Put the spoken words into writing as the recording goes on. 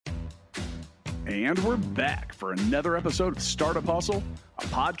And we're back for another episode of Startup Hustle, a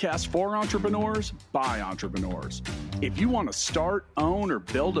podcast for entrepreneurs by entrepreneurs. If you want to start, own, or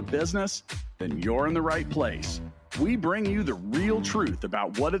build a business, then you're in the right place. We bring you the real truth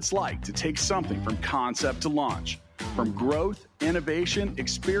about what it's like to take something from concept to launch. From growth, innovation,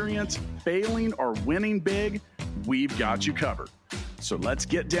 experience, failing, or winning big, we've got you covered. So let's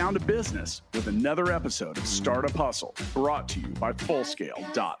get down to business with another episode of Startup Hustle, brought to you by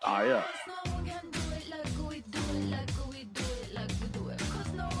Fullscale.io.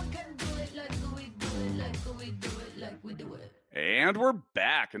 And we're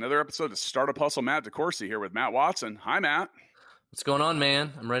back. Another episode of Startup Hustle. Matt DeCoursey here with Matt Watson. Hi, Matt. What's going on,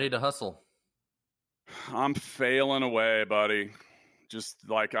 man? I'm ready to hustle. I'm failing away, buddy. Just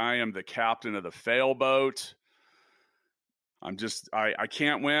like I am the captain of the fail boat. I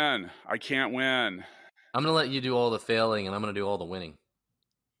can't win. I can't win. I'm going to let you do all the failing and I'm going to do all the winning.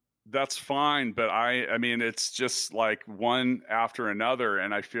 That's fine. But I mean, it's just like one after another.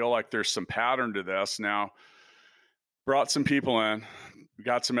 And I feel like there's some pattern to this. Now, brought some people in. We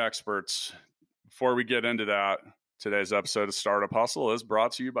got some experts. Before we get into that, today's episode of Startup Hustle is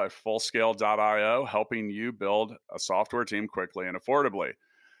brought to you by Fullscale.io, helping you build a software team quickly and affordably.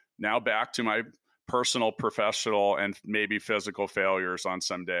 Now back to my personal, professional, and maybe physical failures on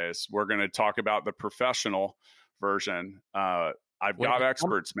some days. We're going to talk about the professional version. I've got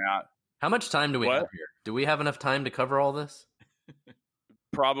experts, Matt. How much time do we have here? Do we have enough time to cover all this?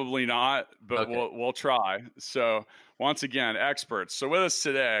 Probably not, but okay. we'll try. So once again, experts. So with us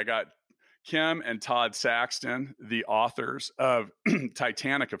today, I got Kim and Todd Saxton, the authors of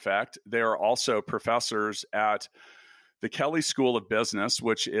Titanic Effect. They are also professors at the Kelley School of Business,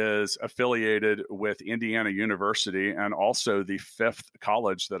 which is affiliated with Indiana University and also the fifth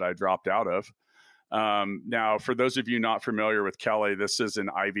college that I dropped out of. Now, for those of you not familiar with Kelley, this is an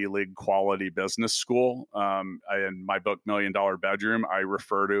Ivy League quality business school. In my book, $1 Million Bedroom, I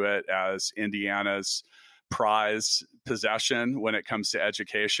refer to it as Indiana's prize possession when it comes to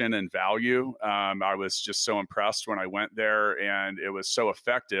education and value. I was just so impressed when I went there, and it was so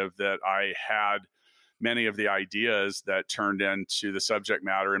effective that I had many of the ideas that turned into the subject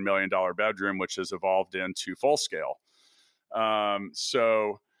matter in $1 Million Bedroom, which has evolved into Fullscale.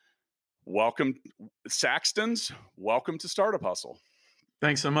 So welcome, Saxtons. Welcome to Startup Hustle.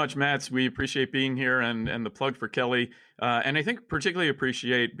 Thanks so much, Matt. We appreciate being here and the plug for Kelley. And I think particularly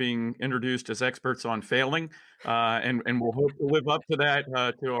appreciate being introduced as experts on failing. And we'll hope to live up to that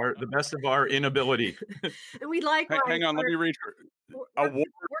to the best of our inability. And we'd like. Hang on, let me read. We're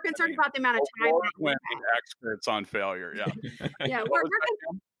concerned about the amount of time. Award-winning experts on failure. Yeah. Yeah,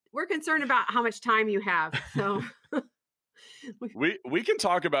 we're concerned about how much time you have. So we can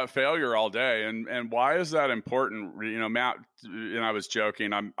talk about failure all day, and why is that important? You know, Matt and I was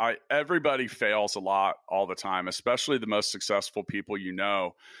joking. Everybody fails a lot all the time, especially the most successful people you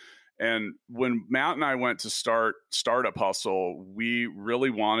know. And when Matt and I went to start Startup Hustle, we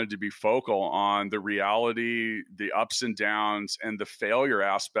really wanted to be focal on the reality, the ups and downs, and the failure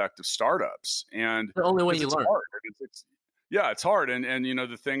aspect of startups. And the only way you learn. It's hard. And you know,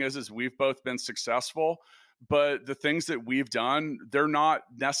 the thing is we've both been successful, but the things that we've done, they're not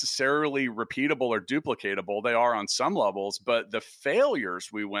necessarily repeatable or duplicatable. They are on some levels, but the failures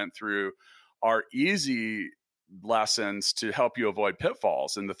we went through are easy lessons to help you avoid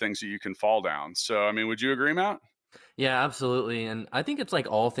pitfalls and the things that you can fall down. So, I mean, would you agree, Matt? Yeah, absolutely. And I think it's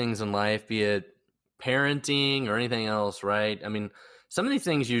like all things in life, be it parenting or anything else, right? I mean, some of these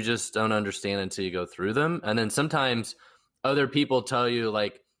things you just don't understand until you go through them. And then sometimes other people tell you,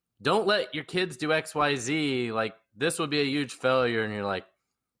 like, don't let your kids do X, Y, Z. Like, this would be a huge failure. And you're like,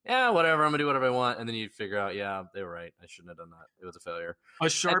 yeah, whatever. I'm going to do whatever I want. And then you figure out, yeah, they were right. I shouldn't have done that. It was a failure. A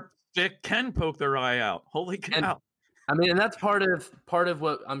sharp stick can poke their eye out. Holy cow. And that's part of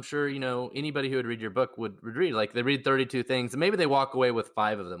what I'm sure, you know, anybody who would read your book would read. Like, they read 32 things and maybe they walk away with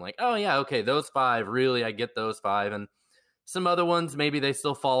 5 of them. Like, oh yeah, okay, those 5, really, I get those 5. And some other ones, maybe they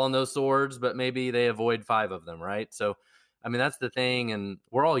still fall on those swords, but maybe they avoid 5 of them, right? So, I mean, that's the thing. And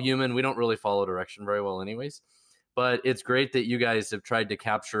we're all human. We don't really follow direction very well anyways. But it's great that you guys have tried to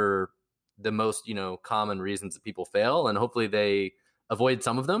capture the most, you know, common reasons that people fail. And hopefully they avoid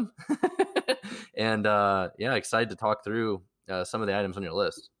some of them. And excited to talk through some of the items on your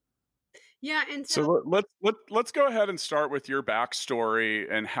list. Yeah, and so let's go ahead and start with your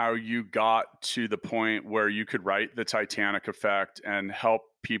backstory and how you got to the point where you could write the Titanic Effect and help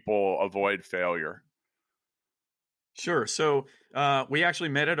people avoid failure. Sure. So we actually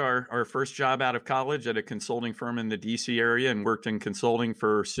met at our first job out of college at a consulting firm in the DC area and worked in consulting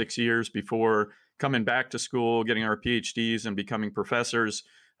for 6 years before coming back to school, getting our PhDs and becoming professors.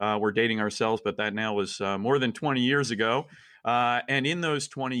 We're dating ourselves, but that now was more than 20 years ago. And in those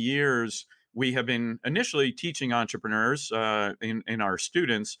 20 years, we have been initially teaching entrepreneurs in our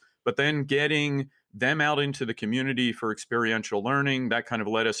students, but then getting them out into the community for experiential learning. That kind of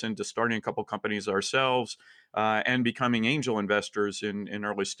led us into starting a couple companies ourselves and becoming angel investors in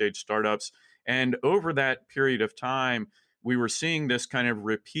early stage startups. And over that period of time, we were seeing this kind of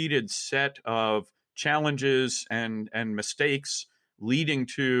repeated set of challenges and mistakes leading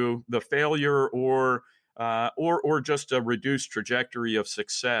to the failure or just a reduced trajectory of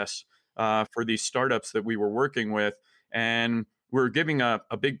success for these startups that we were working with. And we're giving a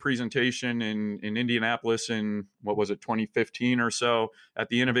big presentation in Indianapolis in, 2015 or so at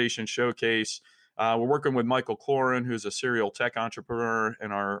the Innovation Showcase. We're working with Michael Cloran, who's a serial tech entrepreneur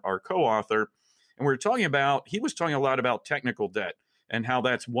and our co-author. And he was talking a lot about technical debt and how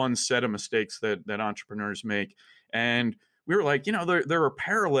that's one set of mistakes that entrepreneurs make. And we were like, there are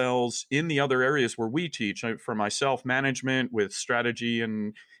parallels in the other areas where we teach. For myself, management with strategy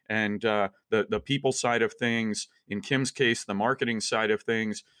and the people side of things. In Kim's case, the marketing side of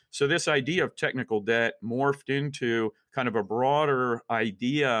things. So this idea of technical debt morphed into kind of a broader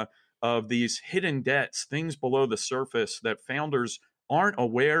idea of these hidden debts, things below the surface that founders aren't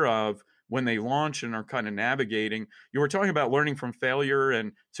aware of when they launch and are kind of navigating. You were talking about learning from failure,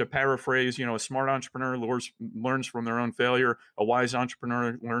 and to paraphrase, a smart entrepreneur learns from their own failure. A wise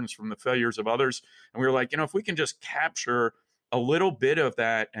entrepreneur learns from the failures of others. And we were like, if we can just capture a little bit of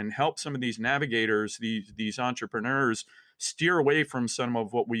that and help some of these navigators, these entrepreneurs, steer away from some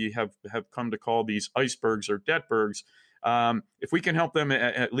of what we have come to call these icebergs or debtbergs. If we can help them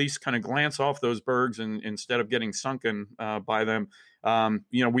at least kind of glance off those bergs and instead of getting sunken by them,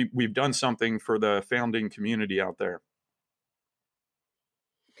 we've done something for the founding community out there.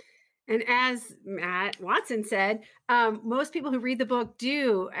 And as Matt Watson said, most people who read the book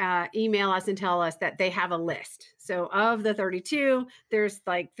do email us and tell us that they have a list. So of the 32, there's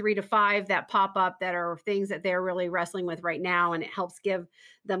like 3 to 5 that pop up that are things that they're really wrestling with right now. And it helps give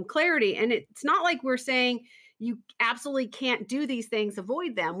them clarity. And it's not like we're saying you absolutely can't do these things,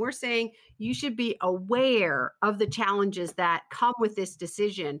 avoid them. We're saying you should be aware of the challenges that come with this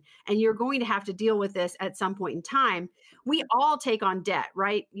decision. And you're going to have to deal with this at some point in time. We all take on debt,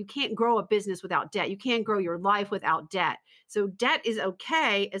 right? You can't grow a business without debt. You can't grow your life without debt. So debt is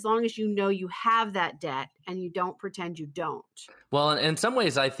okay as long as you know you have that debt and you don't pretend you don't. Well, in some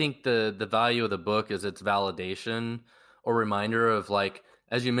ways, I think the value of the book is its validation or reminder of, like,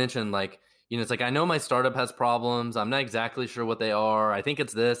 as you mentioned, like, it's like, I know my startup has problems. I'm not exactly sure what they are. I think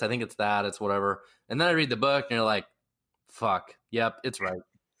it's this. I think it's that. It's whatever. And then I read the book and you're like, fuck. Yep, it's right.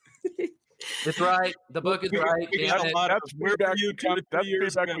 It's right. The book is right. That's feedback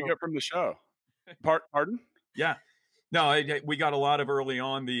we get from the show. Pardon? Yeah. No, we got a lot of early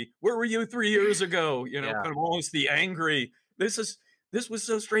on where were you 3 years ago? Kind of almost the angry. This was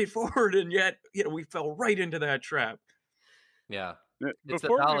so straightforward, and yet we fell right into that trap. Yeah.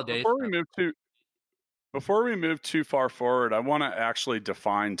 Before we move too far forward, I want to actually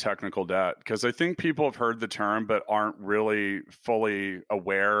define technical debt, because I think people have heard the term but aren't really fully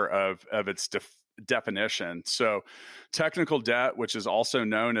aware of its definition. So technical debt, which is also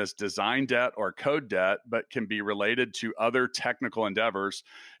known as design debt or code debt, but can be related to other technical endeavors,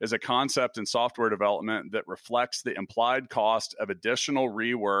 is a concept in software development that reflects the implied cost of additional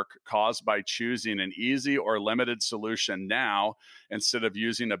rework caused by choosing an easy or limited solution now instead of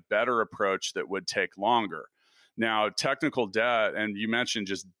using a better approach that would take longer. Now, technical debt, and you mentioned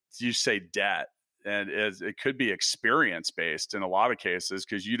you say debt, and it could be experience based in a lot of cases,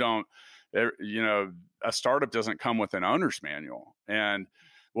 because a startup doesn't come with an owner's manual. And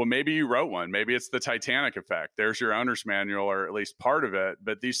well, maybe you wrote one. Maybe it's the Titanic effect. There's your owner's manual, or at least part of it.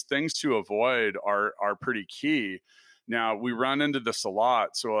 But these things to avoid are pretty key. Now, we run into this a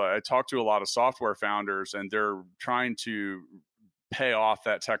lot. So I talk to a lot of software founders, and they're trying to pay off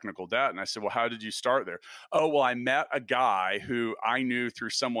that technical debt. And I said, well, how did you start there? Oh, well, I met a guy who I knew through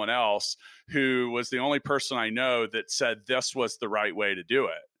someone else who was the only person I know that said this was the right way to do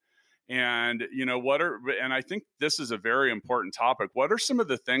it. And, and I think this is a very important topic. What are some of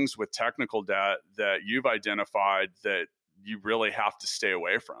the things with technical debt that you've identified that you really have to stay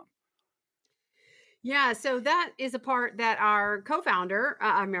away from? Yeah, so that is a part that our co-founder,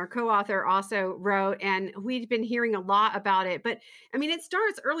 our co-author also wrote, and we've been hearing a lot about it. But I mean, it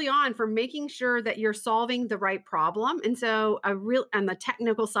starts early on from making sure that you're solving the right problem. And so on the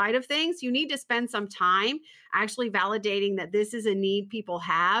technical side of things, you need to spend some time actually validating that this is a need people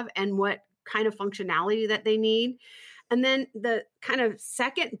have and what kind of functionality that they need. And then the kind of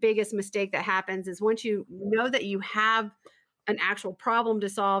second biggest mistake that happens is once you know that you have an actual problem to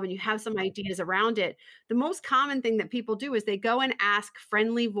solve and you have some ideas around it, the most common thing that people do is they go and ask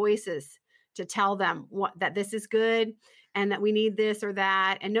friendly voices to tell them that this is good and that we need this or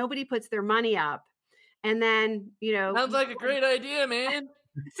that, and nobody puts their money up. And then, sounds like a great idea, man.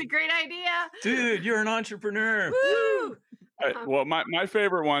 It's a great idea. Dude, you're an entrepreneur. Woo! Well, my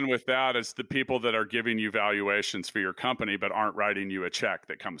favorite one with that is the people that are giving you valuations for your company, but aren't writing you a check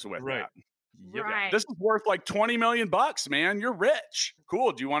that comes with Right. that. Yep. Right. This is worth like 20 million bucks, man. You're rich.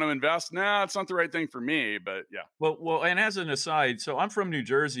 Cool. Do you want to invest? Nah, it's not the right thing for me, but yeah. Well, and as an aside, so I'm from New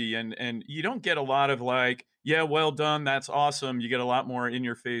Jersey, and you don't get a lot of like, yeah, well done, that's awesome. You get a lot more in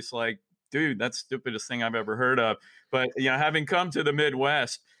your face, like, dude, that's the stupidest thing I've ever heard of. But having come to the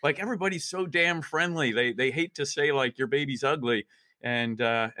Midwest, like everybody's so damn friendly. They hate to say like your baby's ugly, and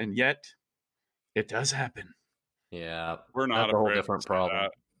yet it does happen. Yeah, We're not that's a whole afraid to different say problem.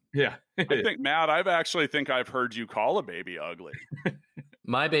 that. Yeah. I think, Matt, I think I've heard you call a baby ugly.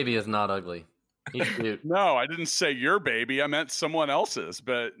 My baby is not ugly. He's cute. No, I didn't say your baby. I meant someone else's.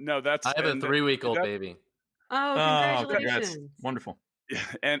 But no, that's. I have a 3-week-old baby. Oh, Congrats. congratulations. Wonderful.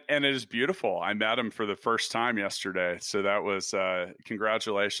 And it is beautiful. I met him for the first time yesterday. So that was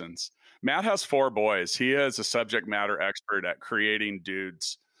congratulations. Matt has 4 boys. He is a subject matter expert at creating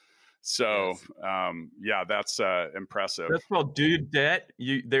dudes. So, yes. That's impressive. That's called Dude Debt.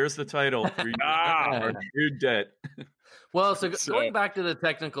 There's the title. Dude Debt. Well, so going back to the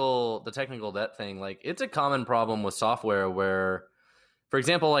technical debt thing, like it's a common problem with software where, for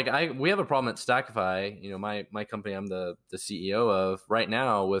example, like we have a problem at Stackify, my company I'm the CEO of right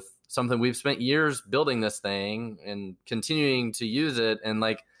now, with something we've spent years building this thing and continuing to use it. And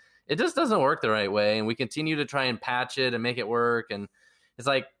like, it just doesn't work the right way. And we continue to try and patch it and make it work. And it's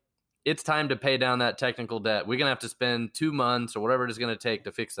like, it's time to pay down that technical debt. We're going to have to spend 2 months or whatever it is going to take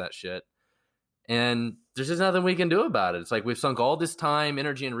to fix that shit. And there's just nothing we can do about it. It's like we've sunk all this time,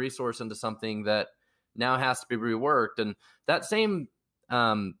 energy, and resource into something that now has to be reworked. And that same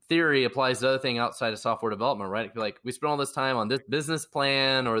theory applies to other thing outside of software development, right? Like we spent all this time on this business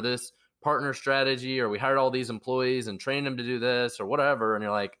plan or this partner strategy, or we hired all these employees and trained them to do this or whatever. And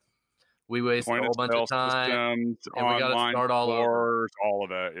you're like, we wasted a whole bunch of time, systems, and we got to start all over. All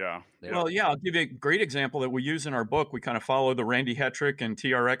of it, yeah. Well, I'll give you a great example that we use in our book. We kind of follow the Randy Hetrick and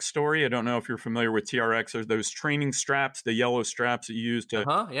TRX story. I don't know if you're familiar with TRX. There's those training straps, the yellow straps that you use to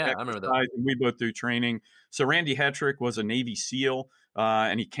I remember that. And we both do training. So Randy Hetrick was a Navy SEAL,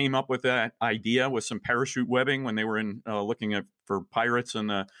 and he came up with that idea with some parachute webbing when they were looking for pirates in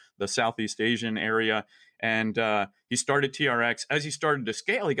the Southeast Asian area. And he started TRX. As he started to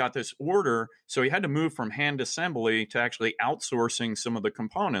scale, he got this order. So he had to move from hand assembly to actually outsourcing some of the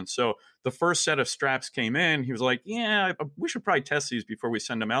components. So the first set of straps came in. He was like, yeah, we should probably test these before we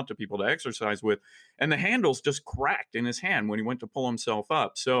send them out to people to exercise with. And the handles just cracked in his hand when he went to pull himself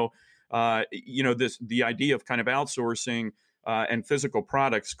up. So, the idea of kind of outsourcing and physical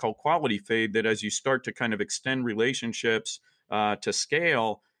products called quality fade, that as you start to kind of extend relationships to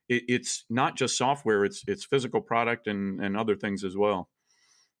scale, it's not just software, it's physical product and other things as well.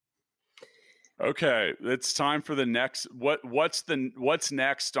 Okay, it's time for the next. What's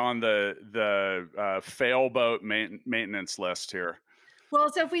next on the failboat maintenance list here? Well,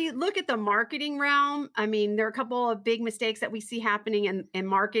 so if we look at the marketing realm, I mean, there are a couple of big mistakes that we see happening in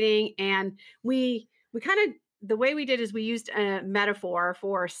marketing, and we kind of, the way we did is we used a metaphor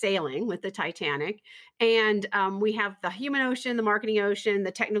for sailing with the Titanic. And we have the human ocean, the marketing ocean, the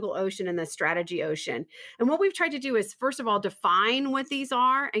technical ocean, and the strategy ocean. And what we've tried to do is, first of all, define what these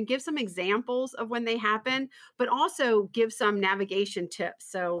are and give some examples of when they happen, but also give some navigation tips.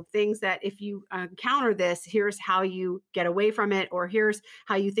 So things that if you encounter this, here's how you get away from it, or here's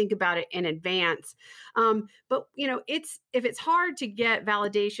how you think about it in advance. But if it's hard to get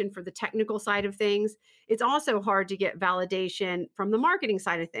validation for the technical side of things, it's also hard to get validation from the marketing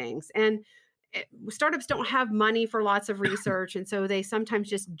side of things. And startups don't have money for lots of research. And so they sometimes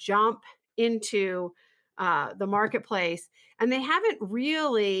just jump into the marketplace, and they haven't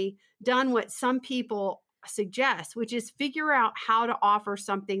really done what some people suggest, which is figure out how to offer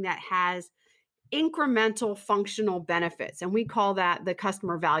something that has incremental functional benefits. And we call that the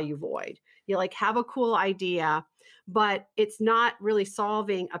customer value void. You have a cool idea, but it's not really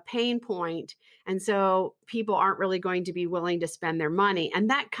solving a pain point. And so people aren't really going to be willing to spend their money. And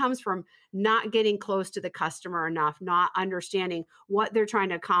that comes from not getting close to the customer enough, not understanding what they're trying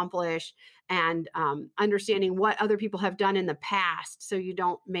to accomplish, and understanding what other people have done in the past so you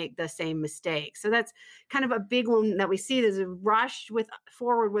don't make the same mistake. So that's kind of a big one that we see. There's a rush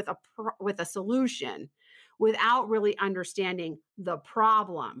forward with a solution without really understanding the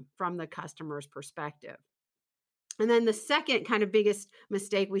problem from the customer's perspective. And then the second kind of biggest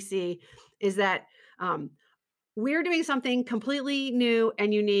mistake we see is that we're doing something completely new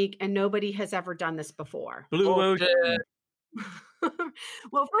and unique, and nobody has ever done this before. Blue Ocean.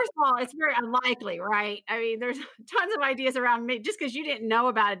 Well, first of all, it's very unlikely, right? I mean, there's tons of ideas around me. Just because you didn't know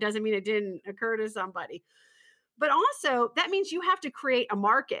about it doesn't mean it didn't occur to somebody. But also, that means you have to create a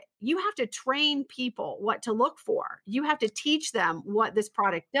market. You have to train people what to look for. You have to teach them what this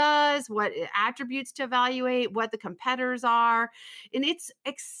product does, what attributes to evaluate, what the competitors are. And it's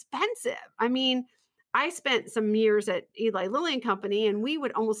expensive. I mean, I spent some years at Eli Lilly and Company, and we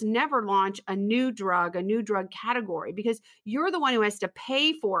would almost never launch a new drug category, because you're the one who has to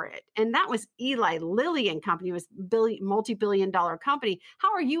pay for it. And that was Eli Lilly and Company, it was multi-billion-dollar company.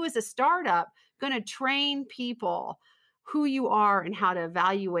 How are you as a startup going to train people who you are and how to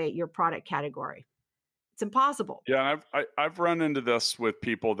evaluate your product category? It's impossible. Yeah, and I've run into this with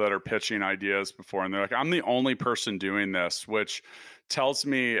people that are pitching ideas before, and they're like, "I'm the only person doing this," which tells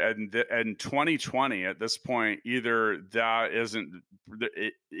me, in 2020 at this point, either they're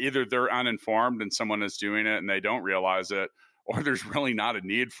uninformed and someone is doing it and they don't realize it, or there's really not a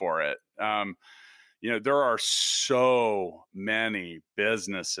need for it. There are so many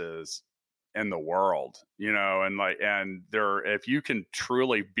businesses in the world, and if you can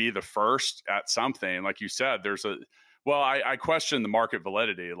truly be the first at something, like you said, I question the market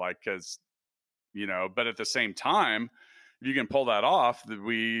validity, because, but at the same time, if you can pull that off,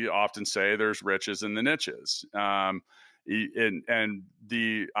 we often say there's riches in the niches. I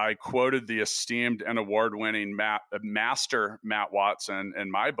quoted the esteemed and award-winning master Matt Watson in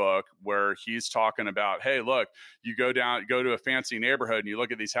my book, where he's talking about, hey, look, you go to a fancy neighborhood and you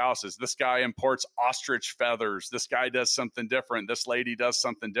look at these houses. This guy imports ostrich feathers. This guy does something different. This lady does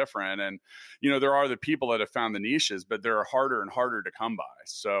something different. And, there are the people that have found the niches, but they're harder and harder to come by.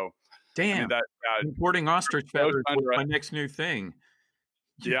 So, damn, that importing ostrich feathers was my next new thing.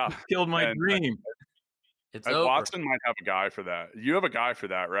 Yeah. Killed my dream. It's over. Watson might have a guy for that. You have a guy for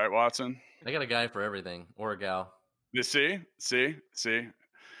that, right, Watson? I got a guy for everything, or a gal. You see.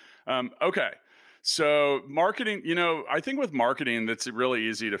 Okay. So marketing, I think with marketing, that's really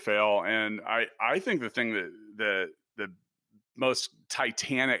easy to fail. And I think the thing that the most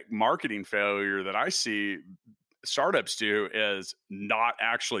titanic marketing failure that I see startups do is not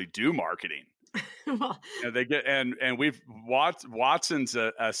actually do marketing. Well, They get and Watson's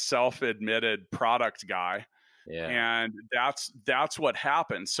a self-admitted product guy. Yeah. And that's what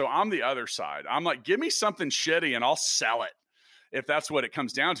happens. So I'm the other side. I'm like, give me something shitty and I'll sell it. If that's what it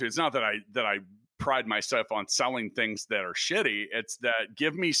comes down to. It's not that I pride myself on selling things that are shitty. It's that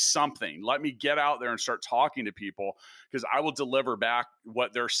give me something. Let me get out there and start talking to people, because I will deliver back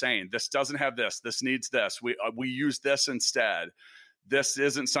what they're saying. This doesn't have this. This needs this. We use this instead. This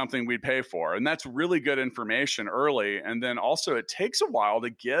isn't something we'd pay for. And that's really good information early. And then also it takes a while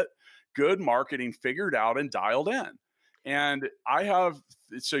to get good marketing figured out and dialed in. And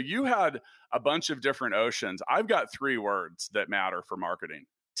so you had a bunch of different oceans. I've got 3 words that matter for marketing: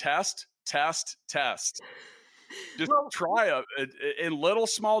 test, test, test. Just try in little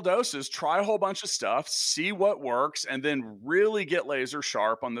small doses, try a whole bunch of stuff, see what works, and then really get laser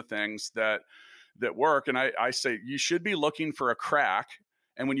sharp on the things that work. And I say you should be looking for a crack.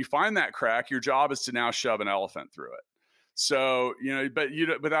 And when you find that crack, your job is to now shove an elephant through it. So, but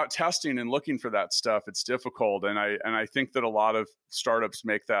without testing and looking for that stuff, it's difficult. And I think that a lot of startups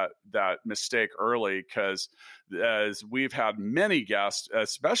make that mistake early, because as we've had many guests,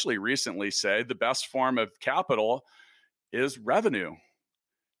 especially recently, say the best form of capital is revenue.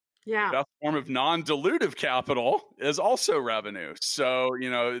 Yeah. The best form of non-dilutive capital is also revenue. So,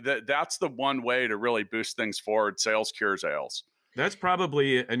 that's the one way to really boost things forward. Sales cures ales. That's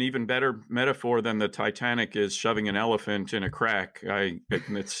probably an even better metaphor than the Titanic is shoving an elephant in a crack.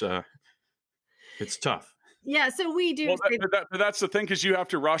 It's tough. Yeah, so we do. But that's the thing, because you have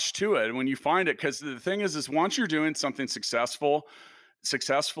to rush to it. And when you find it, because the thing is once you're doing something successfully,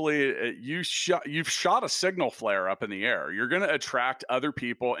 you've shot a signal flare up in the air. You're going to attract other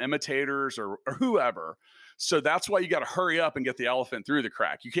people, imitators or whoever. So that's why you got to hurry up and get the elephant through the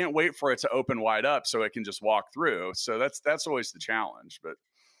crack. You can't wait for it to open wide up so it can just walk through. So that's always the challenge. But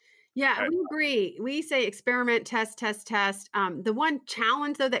yeah, we agree. We say experiment, test, test, test. The one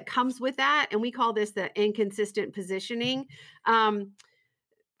challenge though that comes with that, and we call this the inconsistent positioning,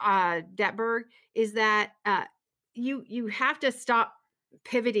 Detberg, is that you have to stop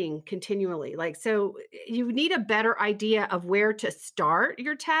pivoting continually. Like, so you need a better idea of where to start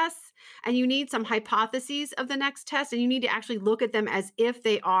your tests, and you need some hypotheses of the next test, and you need to actually look at them as if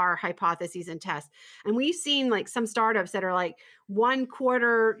they are hypotheses and tests. And we've seen like some startups that are like, one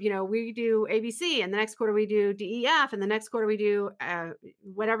quarter, we do ABC, and the next quarter we do DEF, and the next quarter we do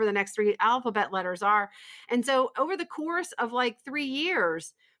whatever the next 3 alphabet letters are. And so over the course of like 3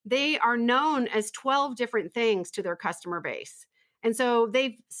 years, they are known as 12 different things to their customer base. And so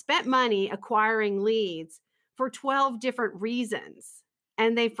they've spent money acquiring leads for 12 different reasons.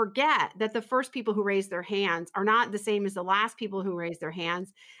 And they forget that the first people who raise their hands are not the same as the last people who raise their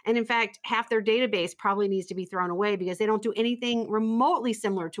hands. And in fact, half their database probably needs to be thrown away because they don't do anything remotely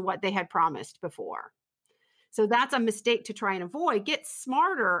similar to what they had promised before. So that's a mistake to try and avoid. Get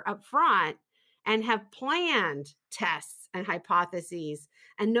smarter up front and have planned tests and hypotheses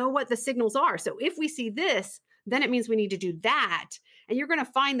and know what the signals are. So if we see this, then it means we need to do that. And you're going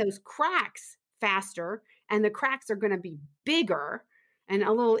to find those cracks faster, and the cracks are going to be bigger and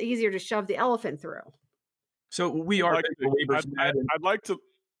a little easier to shove the elephant through. So we are.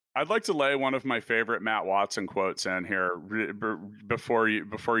 I'd like to lay one of my favorite Matt Watson quotes in here before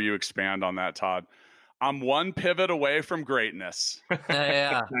you expand on that, Todd. I'm one pivot away from greatness.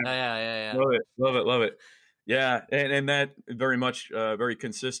 Yeah. Love it. Yeah, and that very much very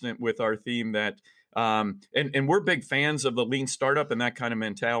consistent with our theme that. And we're big fans of the lean startup and that kind of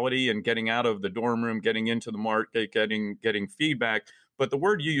mentality and getting out of the dorm room, getting into the market, getting feedback. But the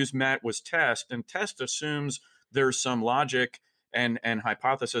word you used, Matt, was test, and test assumes there's some logic and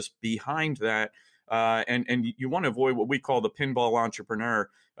hypothesis behind that. And you want to avoid what we call the pinball entrepreneur,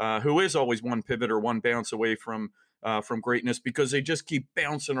 who is always one pivot or one bounce away from greatness, because they just keep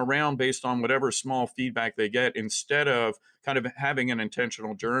bouncing around based on whatever small feedback they get, instead of kind of having an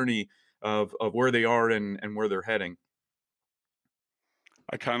intentional journey of where they are and where they're heading.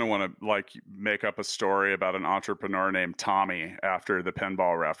 I kind of want to make up a story about an entrepreneur named Tommy after the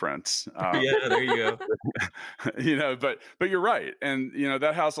pinball reference. Yeah, there you go. But you're right, and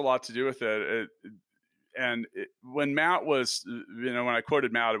that has a lot to do with it. When Matt was, when I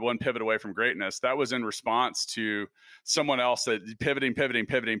quoted Matt, one pivot away from greatness, that was in response to someone else that pivoting,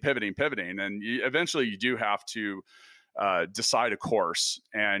 and eventually you do have to decide a course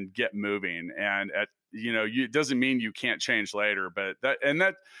and get moving. And it doesn't mean you can't change later, but and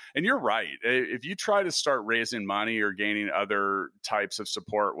you're right. If you try to start raising money or gaining other types of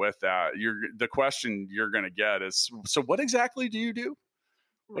support with that, the question you're going to get is, so what exactly do you do?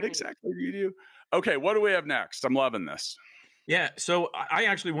 What exactly do you do? Okay, what do we have next? I'm loving this. Yeah, so I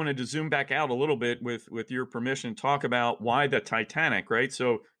actually wanted to zoom back out a little bit with your permission, talk about why the Titanic, right?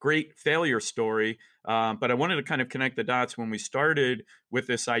 So great failure story, but I wanted to kind of connect the dots when we started with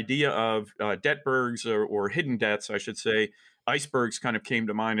this idea of debtbergs or hidden debts, I should say. Icebergs kind of came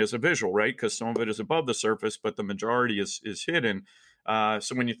to mind as a visual, right? Because some of it is above the surface, but the majority is hidden.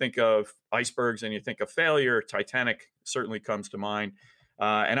 So when you think of icebergs and you think of failure, Titanic certainly comes to mind.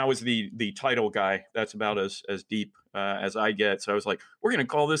 And I was the title guy. That's about as deep as I get. So I was like, we're going to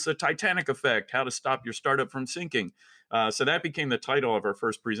call this the Titanic effect, how to stop your startup from sinking. So that became the title of our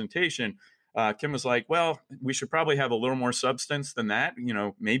first presentation. Kim was like, well, we should probably have a little more substance than that.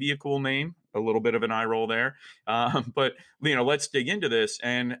 Maybe a cool name, a little bit of an eye roll there. But, let's dig into this.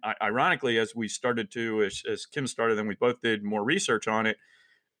 And ironically, as we started to, as Kim started, and we both did more research on it,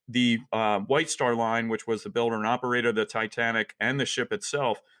 the White Star Line, which was the builder and operator of the Titanic, and the ship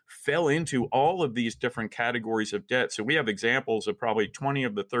itself fell into all of these different categories of debt. So we have examples of probably 20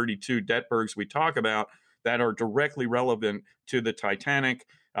 of the 32 debtbergs we talk about that are directly relevant to the Titanic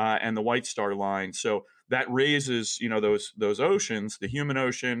and the White Star Line. So that raises, those oceans, the human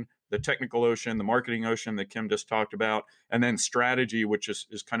ocean, the technical ocean, the marketing ocean that Kim just talked about, and then strategy, which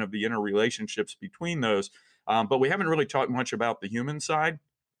is kind of the interrelationships between those. But we haven't really talked much about the human side.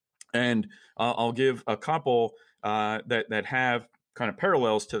 And I'll give a couple that have kind of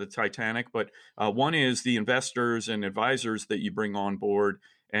parallels to the Titanic, but one is the investors and advisors that you bring on board,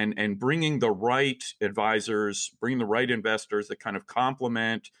 and bringing the right advisors, bringing the right investors that kind of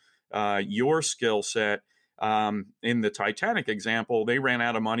complement your skill set. In the Titanic example, they ran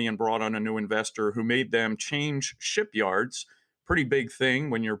out of money and brought on a new investor who made them change shipyards. Pretty big thing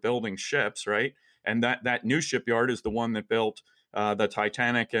when you're building ships, right? And that new shipyard is the one that built the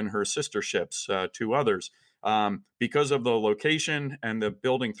Titanic and her sister ships, 2 others. Because of the location and the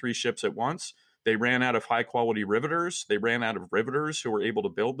building 3 ships at once, they ran out of high quality riveters. They ran out of riveters who were able to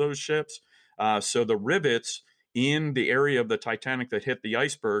build those ships. So the rivets in the area of the Titanic that hit the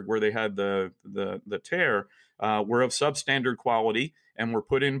iceberg where they had the tear were of substandard quality and were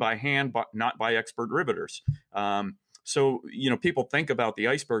put in by hand, but not by expert riveters. So, people think about the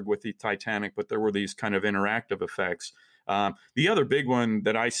iceberg with the Titanic, but there were these kind of interactive effects. The other big one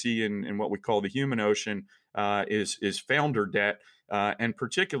that I see in what we call the human ocean is founder debt, and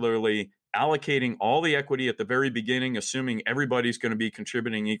particularly allocating all the equity at the very beginning, assuming everybody's going to be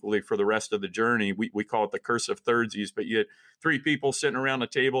contributing equally for the rest of the journey. We call it the curse of thirdsies, but you had three people sitting around a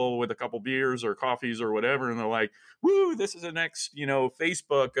table with a couple beers or coffees or whatever, and they're like, woo, this is the next,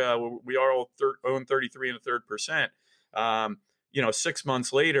 Facebook. We all own 33.33%. 6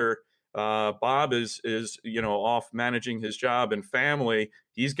 months later, Bob is off managing his job and family.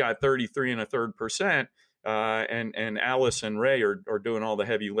 He's got 33.33%. And Alice and Ray are doing all the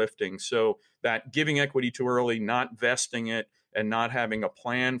heavy lifting. So that giving equity too early, not vesting it, and not having a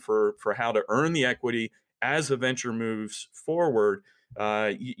plan for how to earn the equity as the venture moves forward.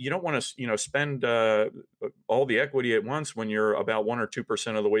 You don't want to spend all the equity at once when you're about 1 or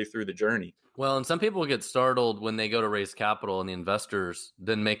 2% of the way through the journey. Well, and some people get startled when they go to raise capital, and the investors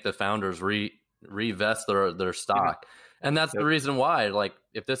then make the founders revest their stock. And that's the reason why, like,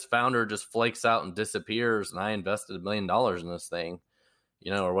 if this founder just flakes out and disappears and I invested $1 million in this thing,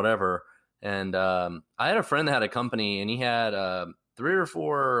 or whatever. And I had a friend that had a company, and he had 3 or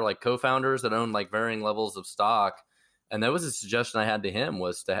 4 like co-founders that owned like varying levels of stock. And that was a suggestion I had to him,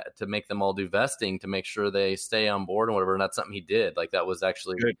 was to make them all do vesting to make sure they stay on board and whatever. And that's something he did. Like, that was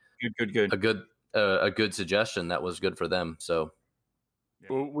actually good. a good suggestion that was good for them. So.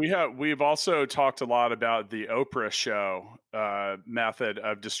 Well, we've also talked a lot about the Oprah show method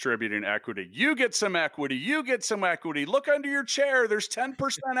of distributing equity. You get some equity. Look under your chair. There's 10%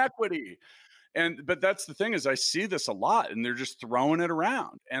 equity. But that's the thing, is I see this a lot, and they're just throwing it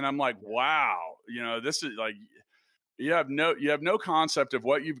around. And I'm like, wow, this is like, you have no concept of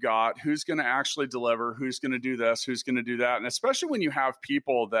what you've got, who's going to actually deliver, who's going to do this, who's going to do that. And especially when you have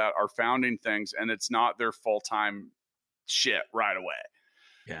people that are founding things and it's not their full-time shit right away.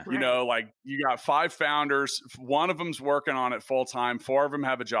 Yeah. Like, you got 5 founders, one of them's working on it full time, 4 of them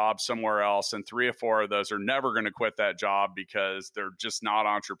have a job somewhere else, and 3 or 4 of those are never going to quit that job because they're just not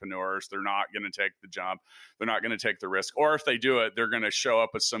entrepreneurs. They're not going to take the jump. They're not going to take the risk. Or if they do it, they're going to show up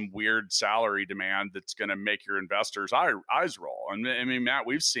with some weird salary demand that's going to make your investors' eyes roll. And I mean, Matt,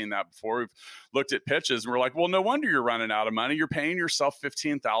 we've seen that before. We've looked at pitches and we're like, well, no wonder you're running out of money. You're paying yourself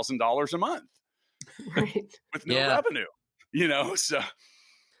 $15,000 a month with no revenue, so.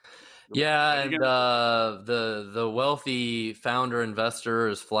 Yeah, and the wealthy founder investor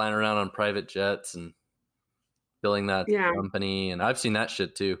is flying around on private jets and billing that company, and I've seen that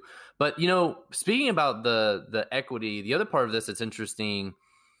shit too. But speaking about the equity, the other part of this that's interesting,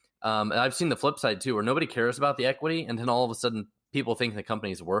 I've seen the flip side too, where nobody cares about the equity, and then all of a sudden people think the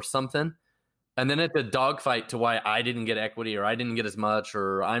company's worth something, and then it's a dogfight to why I didn't get equity, or I didn't get as much,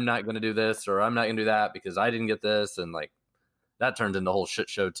 or I'm not going to do this, or I'm not going to do that because I didn't get this, and like. That turned into a whole shit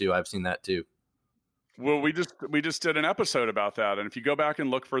show too. I've seen that too. Well, we just did an episode about that, and if you go back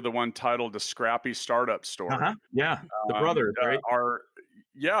and look for the one titled "The Scrappy Startup Story," the brother, right?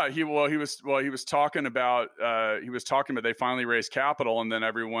 He was talking about they finally raised capital, and then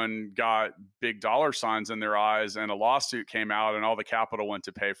everyone got big dollar signs in their eyes, and a lawsuit came out, and all the capital went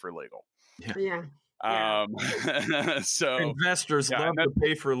to pay for legal. So investors love to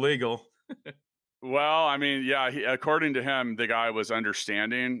pay for legal. Well, I mean, according to him, the guy was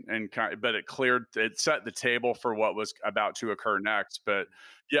understanding, but it set the table for what was about to occur next. But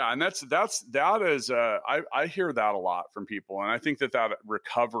yeah, and that is I hear that a lot from people, and I think that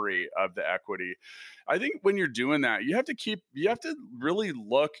recovery of the equity, I think when you're doing that, you have to really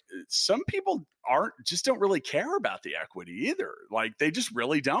look. Some people don't really care about the equity either. Like, they just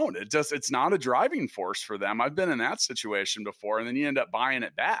really don't. It's not a driving force for them. I've been in that situation before, and then you end up buying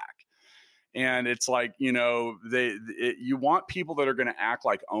it back. And it's like, you want people that are going to act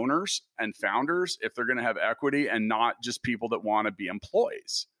like owners and founders if they're going to have equity, and not just people that want to be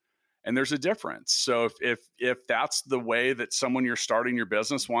employees. And there's a difference. So if that's the way that someone you're starting your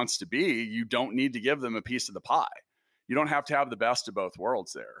business wants to be, you don't need to give them a piece of the pie. You don't have to have the best of both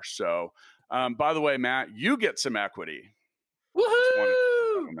worlds there. So, by the way, Matt, you get some equity.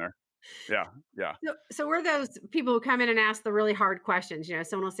 Woohoo! Yeah. So we're those people who come in and ask the really hard questions.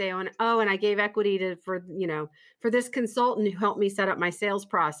 Someone will say, and I gave equity for this consultant who helped me set up my sales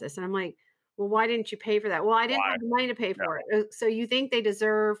process. And I'm like, well, why didn't you pay for that? Well, I didn't have the money to pay for it. So you think they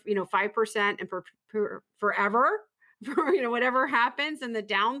deserve, 5% and forever, for, whatever happens in the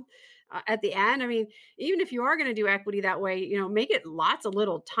down at the end? I mean, even if you are going to do equity that way, make it lots of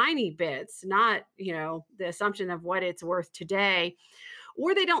little tiny bits, not, the assumption of what it's worth today.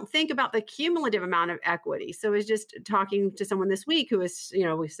 Or they don't think about the cumulative amount of equity. So I was just talking to someone this week who was,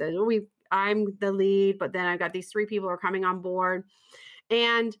 we said, I'm the lead, but then I've got these 3 people who are coming on board.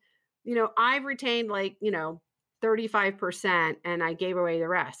 And, I've retained 35% and I gave away the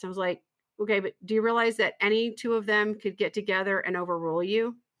rest. I was like, okay, but do you realize that any 2 of them could get together and overrule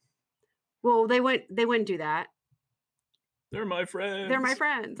you? Well, they wouldn't do that. They're my friends. They're my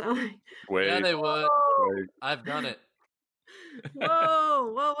friends. I'm like, Wait. Yeah, they would. Wait. I've done it.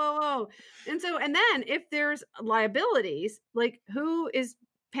 whoa. And then if there's liabilities, like who is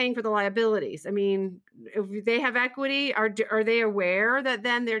paying for the liabilities? I mean, if they have equity, are they aware that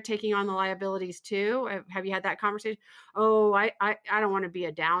then they're taking on the liabilities too? Have you had that conversation? Oh, I don't want to be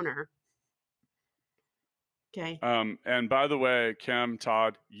a downer. Okay. And by the way, Kim,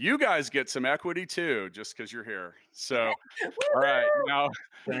 Todd, you guys get some equity too, just because you're here. So, all right, now,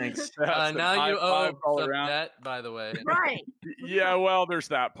 Thanks. Now you owe some debt, by the way. Right. Yeah, well, there's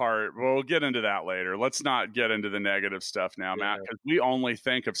that part. We'll get into that later. Let's not get into the negative stuff now, Matt, because we only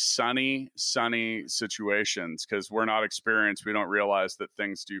think of sunny situations because we're not experienced. We don't realize that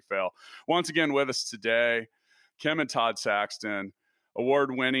things do fail. Once again, with us today, Kim and Todd Saxton,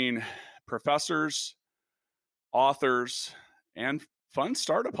 award-winning professors, authors, and fun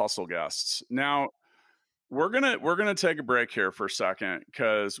startup hustle guests. Now, we're gonna take a break here for a second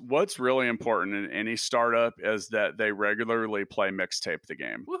because what's really important in any startup is that they regularly play Mixtape the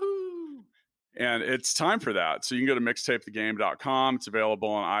Game. Woohoo! And it's time for that. So you can go to mixtapethegame.com. It's available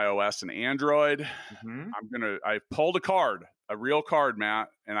on iOS and Android. Mm-hmm. I pulled a real card, Matt,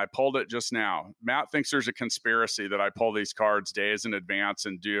 and I pulled it just now. Matt thinks there's a conspiracy that I pull these cards days in advance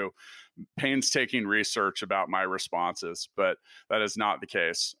and do painstaking research about my responses, but that is not the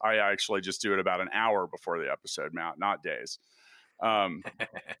case. I actually just do it about an hour before the episode, Matt, not days. All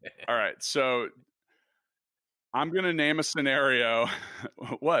right. So I'm going to name a scenario.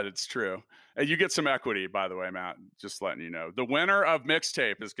 What? It's true. And you get some equity, by the way, Matt, just letting you know. The winner of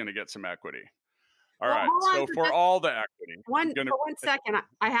Mixtape is going to get some equity. All right. So for all the equity. For 1 second,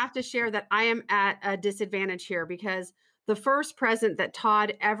 I have to share that I am at a disadvantage here because the first present that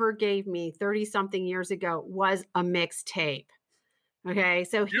Todd ever gave me 30-something years ago was a mixtape. Okay.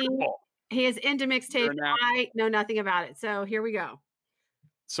 So he is into mixtape. I know nothing about it. So here we go.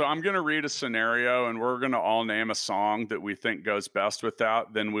 So I'm going to read a scenario and we're going to all name a song that we think goes best with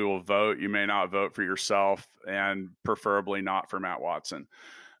that. Then we will vote. You may not vote for yourself and preferably not for Matt Watson.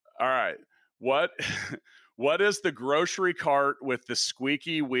 All right. What is the grocery cart with the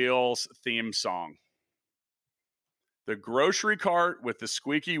squeaky wheels theme song? The grocery cart with the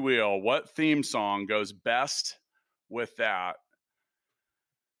squeaky wheel. What theme song goes best with that?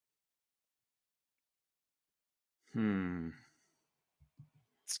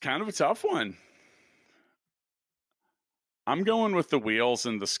 It's kind of a tough one. I'm going with the wheels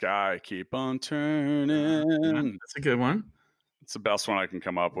in the sky. Keep on turning. That's a good one. It's the best one I can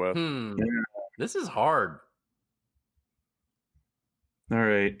come up with. This is hard. All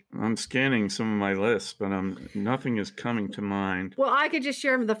right. I'm scanning some of my lists, but nothing is coming to mind. Well, I could just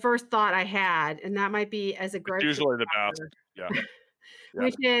share the first thought I had, and that might be as a grocery Usually the best. Yeah.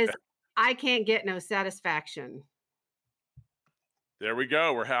 Which is, I can't get no satisfaction. There we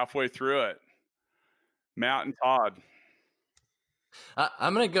go. We're halfway through it. Matt and Todd.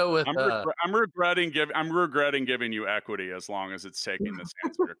 I'm going to go with. I'm regretting giving you equity as long as it's taking this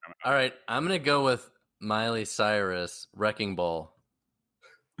answer to come out. All right, I'm going to go with Miley Cyrus, "Wrecking Ball."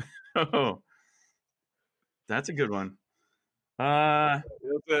 Oh, that's a good one.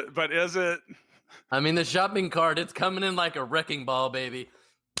 Is it? I mean, the shopping cart, it's coming in like a wrecking ball, baby.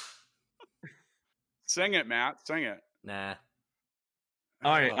 Sing it, Matt. Sing it. Nah.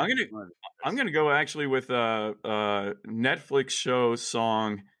 All right, I'm gonna go actually with a Netflix show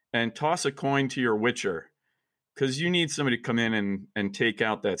song and toss a coin to your Witcher because you need somebody to come in and take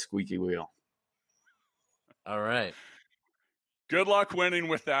out that squeaky wheel. All right. Good luck winning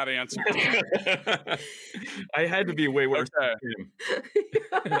with that answer. I had to be way worse. Okay.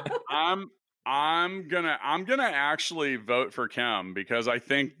 I'm gonna actually vote for Kim because I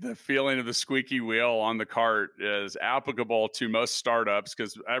think the feeling of the squeaky wheel on the cart is applicable to most startups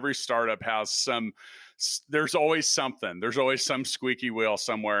because every startup has there's always something. There's always some squeaky wheel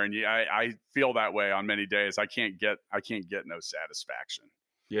somewhere, and I feel that way on many days. I can't get no satisfaction.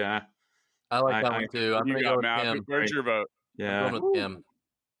 Yeah, I like that one too. I'm gonna go with Kim. Where's your vote? Yeah, I'm going with Kim.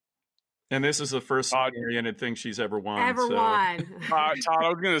 And this is the first oriented thing she's ever won. Todd, I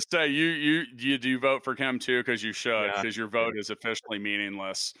was going to say, you vote for Kim too, because you should, because your vote is officially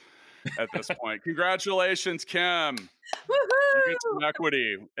meaningless at this point. Congratulations, Kim. Woohoo! You get some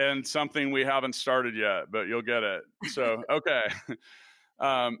equity and something we haven't started yet, but you'll get it. So, okay.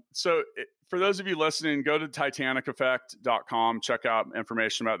 For those of you listening, go to titaniceffect.com, check out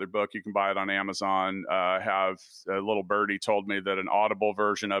information about their book. You can buy it on Amazon. Have a little birdie told me that an Audible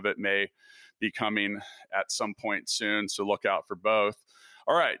version of it may be coming at some point soon, so look out for both.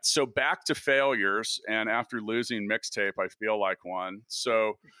 All right, so back to failures, and after losing Mixtape, I feel like one.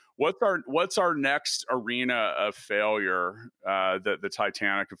 So what's our next arena of failure that the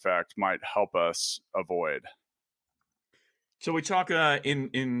Titanic Effect might help us avoid? So we talk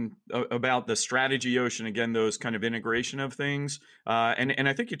about the strategy ocean, again, those kind of integration of things. And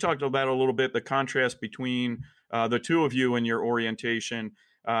I think you talked about a little bit the contrast between the two of you and your orientation.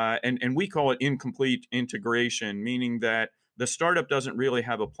 And we call it incomplete integration, meaning that the startup doesn't really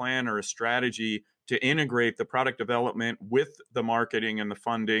have a plan or a strategy to integrate the product development with the marketing and the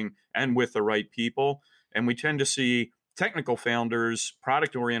funding and with the right people. And we tend to see technical founders,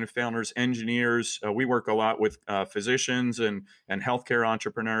 product-oriented founders, engineers. We work a lot with physicians and healthcare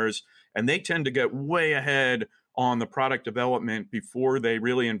entrepreneurs, and they tend to get way ahead on the product development before they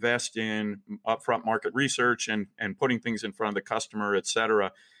really invest in upfront market research and putting things in front of the customer, et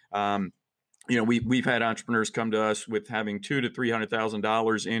cetera. We've had entrepreneurs come to us with having $200,000 to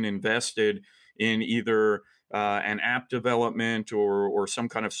 $300,000 invested in either an app development or some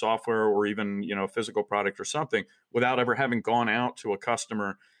kind of software or even a physical product or something without ever having gone out to a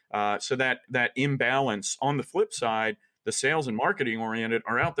customer. So that imbalance. On the flip side, the sales and marketing oriented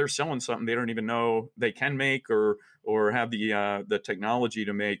are out there selling something they don't even know they can make or have the technology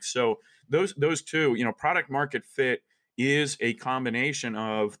to make. So those two, product market fit is a combination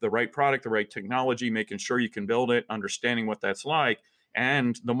of the right product, the right technology, making sure you can build it, understanding what that's like,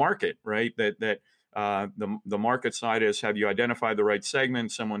 and the market, right? The market side is, have you identified the right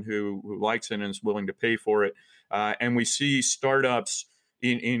segment, someone who likes it and is willing to pay for it? And we see startups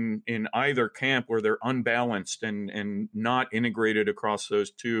in either camp where they're unbalanced and not integrated across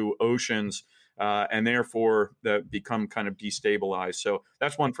those two oceans, and therefore become kind of destabilized. So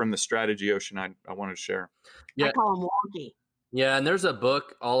that's one from the strategy ocean I wanted to share. Yeah. I call them wonky. Yeah, and there's a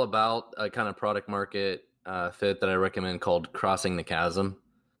book all about a kind of product market fit that I recommend called Crossing the Chasm.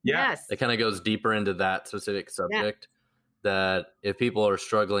 Yeah. Yes. It kind of goes deeper into that specific subject that if people are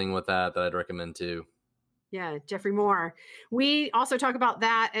struggling with that I'd recommend too. Yeah, Jeffrey Moore. We also talk about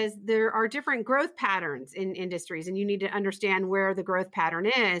that as there are different growth patterns in industries, and you need to understand where the growth pattern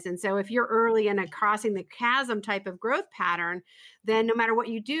is. And so if you're early in a crossing the chasm type of growth pattern, then no matter what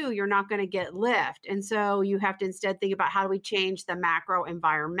you do, you're not going to get lift. And so you have to instead think about how do we change the macro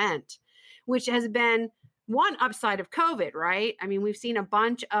environment, which has been one upside of COVID, right? I mean, we've seen a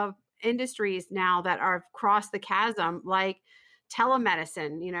bunch of industries now that are crossed the chasm, like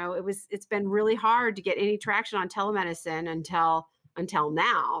telemedicine. It's been really hard to get any traction on telemedicine until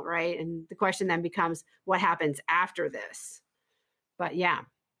now, right? And the question then becomes, what happens after this? But yeah.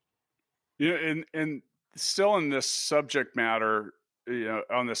 And still in this subject matter,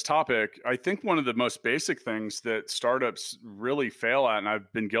 on this topic, I think one of the most basic things that startups really fail at, and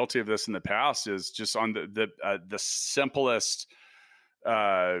I've been guilty of this in the past, is just on the simplest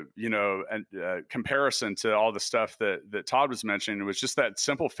comparison to all the stuff that Todd was mentioning. It was just that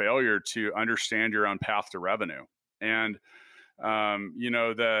simple failure to understand your own path to revenue. And,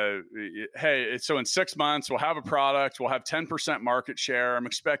 hey, so in 6 months, we'll have a product, we'll have 10% market share. I'm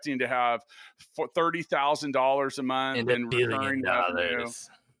expecting to have $30,000 a month in recurring revenue.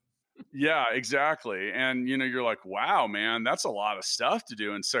 Yeah, exactly. And, you're like, wow, man, that's a lot of stuff to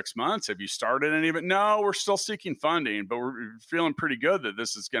do in 6 months. Have you started any of it? No, we're still seeking funding, but we're feeling pretty good that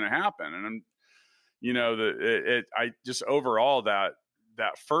this is going to happen. And, I just overall that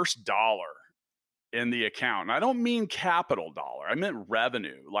first dollar in the account, and I don't mean capital dollar, I meant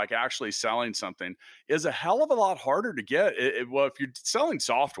revenue, like actually selling something, is a hell of a lot harder to get. Well, if you're selling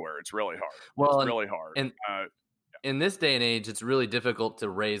software, it's really hard. Well, it's really hard. And in this day and age, it's really difficult to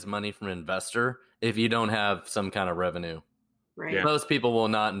raise money from an investor if you don't have some kind of revenue. Right. Yeah. Most people will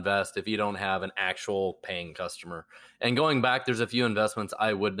not invest if you don't have an actual paying customer. And going back, there's a few investments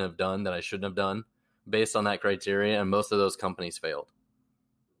I wouldn't have done that I shouldn't have done based on that criteria, and most of those companies failed.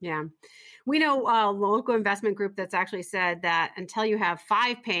 Yeah. We know a local investment group that's actually said that until you have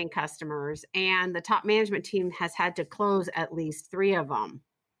 5 paying customers, and the top management team has had to close at least 3 of them.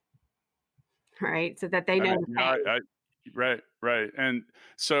 Right. So that they know. Right. And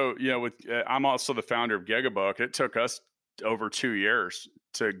so, I'm also the founder of Gigabook. It took us over 2 years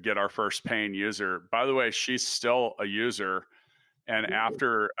to get our first paying user. By the way, she's still a user And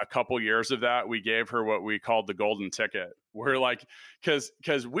after a couple years of that, we gave her what we called the golden ticket. We're like, because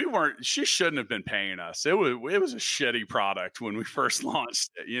she shouldn't have been paying us. It was a shitty product when we first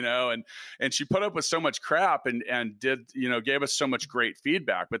launched it, and she put up with so much crap and did, gave us so much great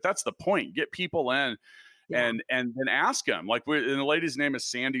feedback. But that's the point. Get people in. Yeah. And then ask them. Like, and the lady's name is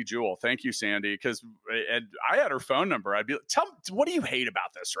Sandy Jewell. Thank you, Sandy, because I had her phone number. I'd be like, what do you hate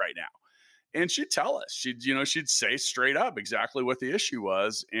about this right now? And she'd tell us. She'd say straight up exactly what the issue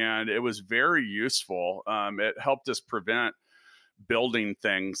was, and it was very useful. It helped us prevent building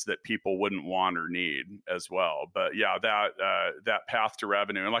things that people wouldn't want or need as well. But yeah, that path to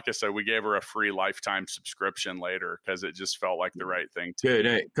revenue, and like I said, we gave her a free lifetime subscription later because it just felt like the right thing to do.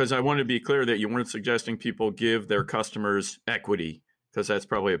 Good, because I want to be clear that you weren't suggesting people give their customers equity, because that's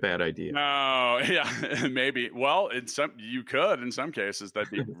probably a bad idea. No, yeah, maybe. Well, you could in some cases.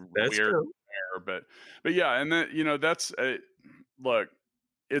 That'd be that's weird. True. But yeah, and then that's look,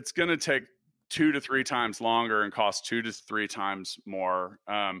 it's going to take 2 to 3 times longer and cost 2 to 3 times more.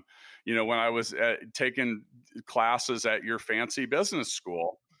 When I was taking classes at your fancy business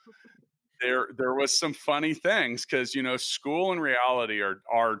school, there was some funny things because school and reality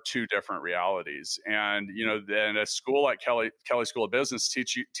are 2 different realities, and then a school like Kelley School of Business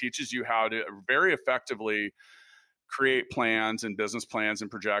teaches you how to very effectively create plans and business plans and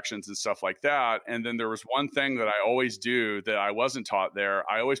projections and stuff like that. And then there was one thing that I always do that I wasn't taught there.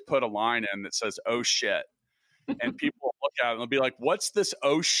 I always put a line in that says, "Oh shit." And people will look at it and they'll be like, "What's this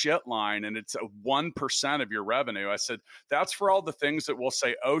oh shit line?" And it's 1% of your revenue. I said, that's for all the things that we'll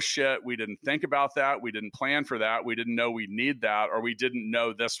say, "Oh shit, we didn't think about that. We didn't plan for that. We didn't know we'd need that, or we didn't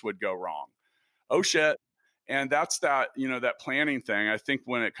know this would go wrong." Oh shit. And that's that planning thing. I think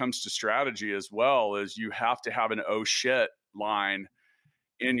when it comes to strategy as well, is you have to have an oh shit line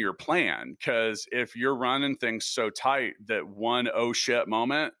in your plan. Because if you're running things so tight that one oh shit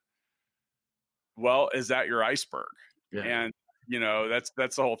moment, well, is that your iceberg? Yeah. And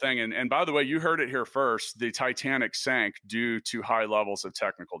that's the whole thing. And by the way, you heard it here first. The Titanic sank due to high levels of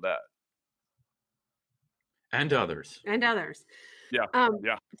technical debt. And others. Yeah.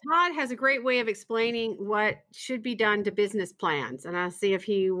 Todd has a great way of explaining what should be done to business plans. And I'll see if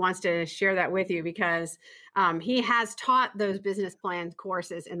he wants to share that with you, because he has taught those business plan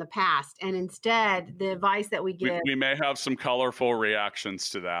courses in the past. And instead, the advice that we give... We may have some colorful reactions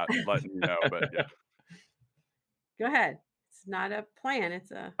to that, letting you know, but yeah. Go ahead. It's not a plan.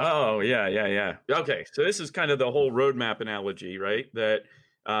 It's a... Oh, yeah. Okay. So this is kind of the whole roadmap analogy, right? That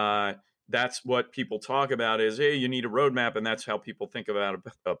that's what people talk about is, hey, you need a roadmap, and that's how people think about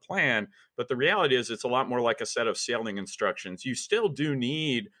a plan. But the reality is it's a lot more like a set of sailing instructions. You still do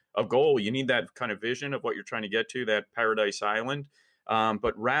need a goal. You need that kind of vision of what you're trying to get to, that paradise island.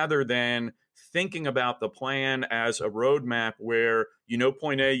 But rather than thinking about the plan as a roadmap where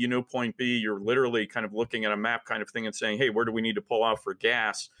point A, point B, you're literally kind of looking at a map kind of thing and saying, hey, where do we need to pull off for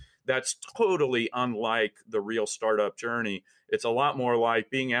gas? That's totally unlike the real startup journey. It's a lot more like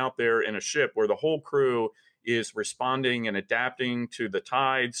being out there in a ship where the whole crew is responding and adapting to the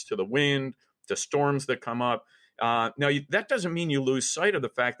tides, to the wind, to storms that come up. Now, that doesn't mean you lose sight of the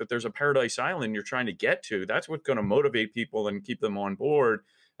fact that there's a paradise island you're trying to get to. That's what's going to motivate people and keep them on board.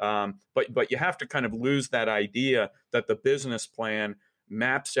 But you have to kind of lose that idea that the business plan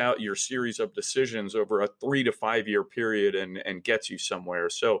maps out your series of decisions over a 3 to 5 year period and gets you somewhere.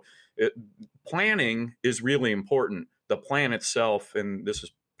 So planning is really important. The plan itself, and this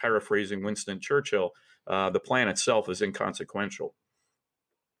is paraphrasing Winston Churchill, the plan itself is inconsequential.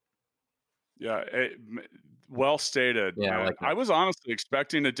 Yeah, well stated. Yeah, I was honestly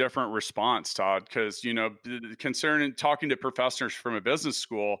expecting a different response, Todd, because concerning talking to professors from a business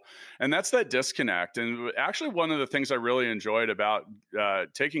school, and that's that disconnect. And actually, one of the things I really enjoyed about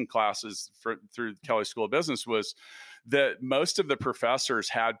taking classes through Kelley School of Business was that most of the professors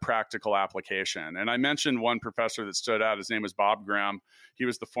had practical application. And I mentioned one professor that stood out. His name was Bob Grimm. He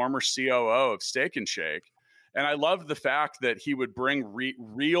was the former COO of Steak and Shake. And I loved the fact that he would bring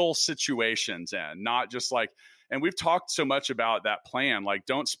real situations in, not just like, and we've talked so much about that plan, like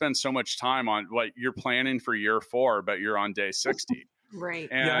don't spend so much time on what you're planning for year 4, but you're on day 60. Right.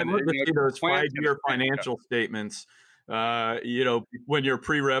 And yeah, I'd love to see those 5-year financial statements, when you're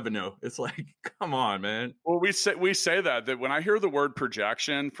pre-revenue. It's like, come on, man. Well, we say that when I hear the word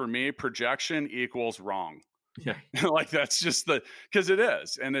projection, for me, projection equals wrong. Yeah. Like that's just because it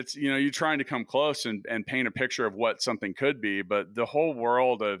is. And it's, you're trying to come close and paint a picture of what something could be. But the whole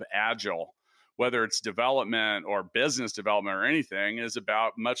world of agile, whether it's development or business development or anything, is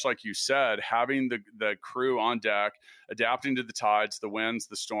about, much like you said, having the crew on deck, adapting to the tides, the winds,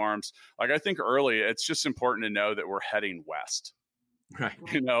 the storms. Like I think early, it's just important to know that we're heading west. Right.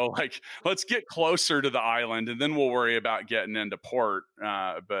 Like let's get closer to the island and then we'll worry about getting into port.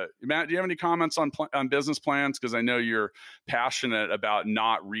 But Matt, do you have any comments on business plans? Because I know you're passionate about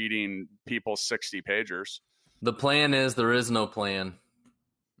not reading people's 60 pagers. The plan is there is no plan.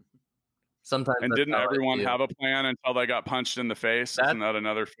 Sometimes. And didn't everyone have a plan until they got punched in the face? Isn't that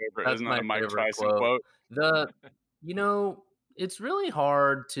another favorite? Isn't that a Mike Tyson quote? It's really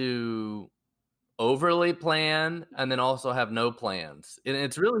hard to overly plan and then also have no plans. And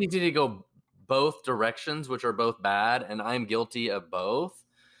it's really easy to go both directions, which are both bad. And I'm guilty of both.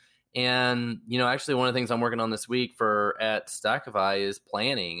 And, actually one of the things I'm working on this week at Stackify is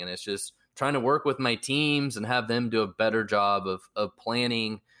planning. And it's just trying to work with my teams and have them do a better job of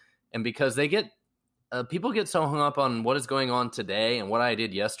planning. And because people get so hung up on what is going on today and what I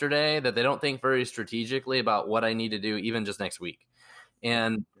did yesterday that they don't think very strategically about what I need to do even just next week.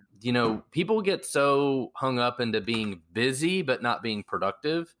 And people get so hung up into being busy, but not being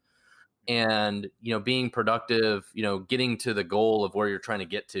productive. And, being productive, getting to the goal of where you're trying to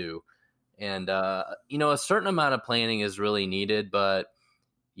get to. And, a certain amount of planning is really needed. But,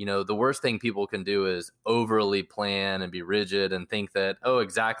 the worst thing people can do is overly plan and be rigid and think that,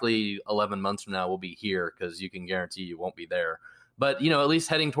 exactly 11 months from now we'll be here, because you can guarantee you won't be there. But, at least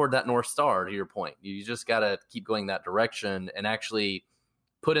heading toward that North Star, to your point, you just got to keep going that direction and actually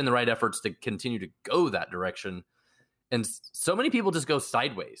put in the right efforts to continue to go that direction. And so many people just go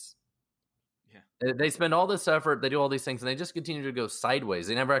sideways. Yeah. They spend all this effort, they do all these things, and they just continue to go sideways.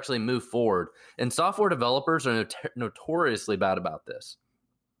 They never actually move forward. And software developers are notoriously bad about this,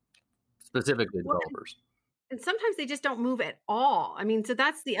 specifically developers. And sometimes they just don't move at all. I mean, so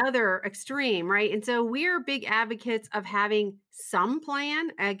that's the other extreme, right? And so we're big advocates of having some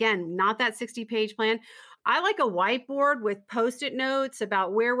plan. Again, not that 60-page plan. I like a whiteboard with Post-it notes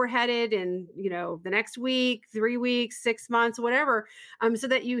about where we're headed in, the next week, 3 weeks, 6 months, whatever, so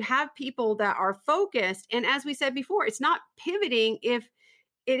that you have people that are focused. And as we said before, it's not pivoting if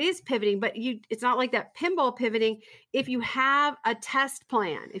it is pivoting, but it's not like that pinball pivoting. If you have a test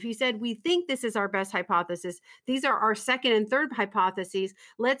plan, if you said, we think this is our best hypothesis, these are our second and third hypotheses,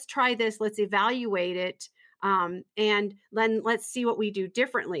 let's try this, let's evaluate it. And then let's see what we do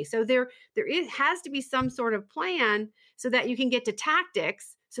differently. So there has to be some sort of plan so that you can get to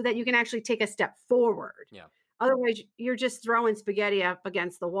tactics so that you can actually take a step forward. Yeah. Otherwise, you're just throwing spaghetti up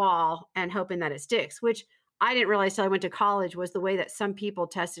against the wall and hoping that it sticks, which I didn't realize till I went to college was the way that some people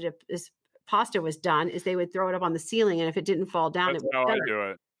tested it as pasta was done, is they would throw it up on the ceiling, and if it didn't fall down, that's how I do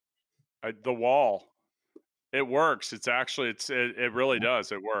it. The wall. It works. It's actually, it really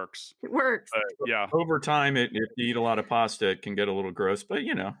does. It works. It works. But, yeah. Over time, if you eat a lot of pasta, it can get a little gross, but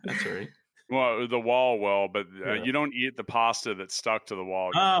that's all right. Well, the wall will, but you don't eat the pasta that's stuck to the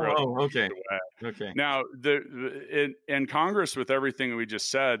wall. Okay. Okay. Now, in Congress, with everything we just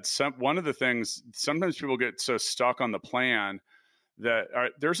said, one of the things, sometimes people get so stuck on the plan that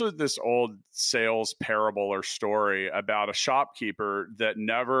there's this old sales parable or story about a shopkeeper that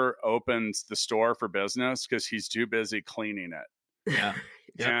never opens the store for business because he's too busy cleaning it.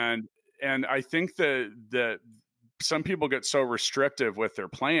 Yeah. And I think that some people get so restrictive with their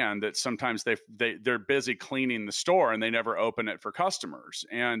plan that sometimes they're busy cleaning the store and they never open it for customers.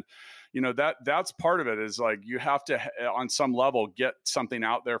 And that's part of it, is like you have to, on some level, get something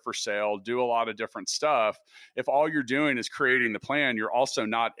out there for sale, do a lot of different stuff. If all you're doing is creating the plan, you're also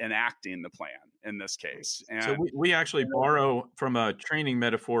not enacting the plan in this case. And so we actually borrow from a training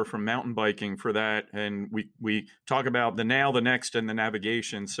metaphor from mountain biking for that. And we talk about the now, the next, and the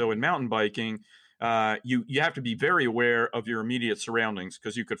navigation. So in mountain biking, you have to be very aware of your immediate surroundings,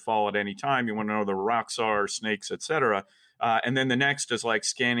 because you could fall at any time. You want to know where the rocks are, snakes, etc. And then the next is like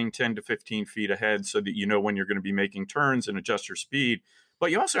scanning 10 to 15 feet ahead so that you know when you're going to be making turns and adjust your speed. But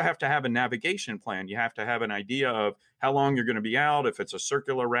you also have to have a navigation plan. You have to have an idea of how long you're going to be out, if it's a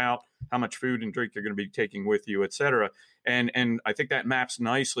circular route, how much food and drink you're going to be taking with you, et cetera. And I think that maps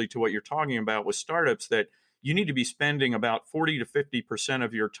nicely to what you're talking about with startups, that you need to be spending about 40 to 50%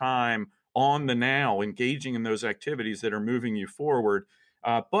 of your time on the now, engaging in those activities that are moving you forward.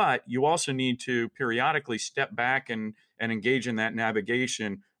 But you also need to periodically step back and engage in that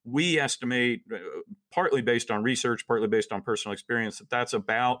navigation. We estimate, partly based on research, partly based on personal experience, that that's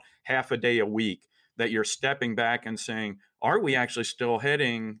about half a day a week that you're stepping back and saying, are we actually still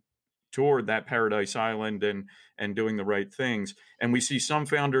heading toward that paradise island and doing the right things? And we see some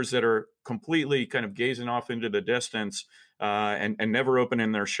founders that are completely kind of gazing off into the distance and never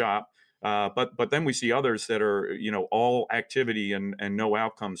opening their shop. But then we see others that are, all activity and no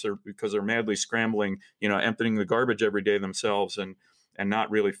outcomes, because they're madly scrambling, emptying the garbage every day themselves and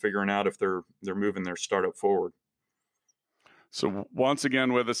not really figuring out if they're moving their startup forward. So once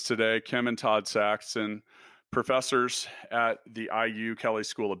again with us today, Kim and Todd Saxton, professors at the IU Kelley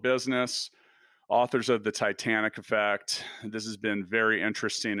School of Business, authors of The Titanic Effect. This has been very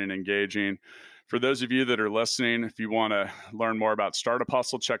interesting and engaging. For those of you that are listening, if you want to learn more about Startup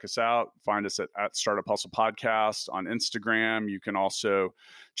Hustle, check us out. Find us at Startup Hustle Podcast on Instagram. You can also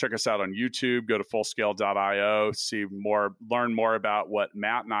check us out on YouTube. Go to fullscale.io, learn more about what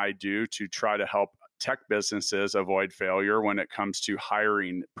Matt and I do to try to help tech businesses avoid failure when it comes to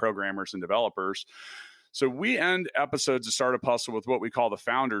hiring programmers and developers. So we end episodes of Startup Hustle with what we call the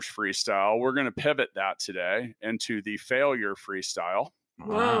Founders Freestyle. We're going to pivot that today into the Failure Freestyle.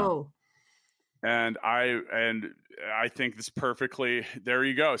 Whoa. And I think this perfectly, there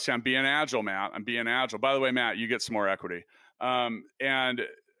you go. See, I'm being agile, Matt. I'm being agile. By the way, Matt, you get some more equity. And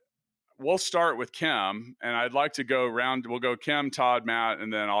we'll start with Kim, and I'd like to go around. We'll go Kim, Todd, Matt,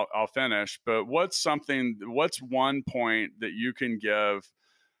 and then I'll finish. But what's one point that you can give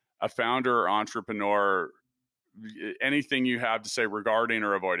a founder or entrepreneur, anything you have to say regarding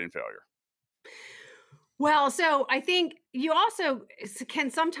or avoiding failure? Well, so I think you also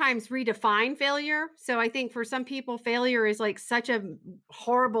can sometimes redefine failure. So I think for some people, failure is like such a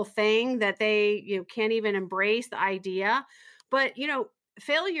horrible thing that they can't even embrace the idea. But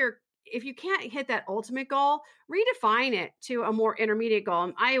failure, if you can't hit that ultimate goal, redefine it to a more intermediate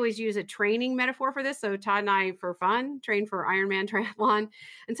goal. I always use a training metaphor for this. So Todd and I, for fun, trained for Ironman triathlon.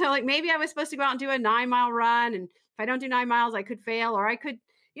 And so maybe I was supposed to go out and do a 9-mile run. And if I don't do 9 miles, I could fail, or I could,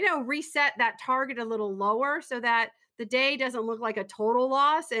 reset that target a little lower so that the day doesn't look like a total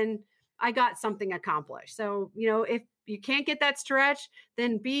loss and I got something accomplished. So, if you can't get that stretch,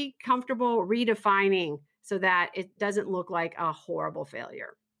 then be comfortable redefining so that it doesn't look like a horrible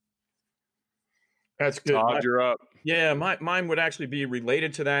failure. That's good. Todd, you're up. Yeah, mine would actually be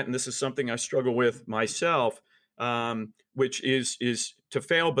related to that. And this is something I struggle with myself, which is to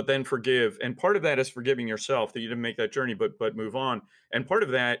fail, but then forgive. And part of that is forgiving yourself that you didn't make that journey, but move on. And part of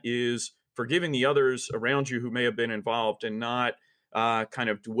that is forgiving the others around you who may have been involved and not kind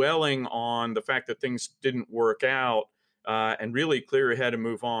of dwelling on the fact that things didn't work out, and really clear your head and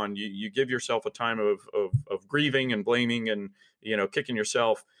move on. You give yourself a time of grieving and blaming and, kicking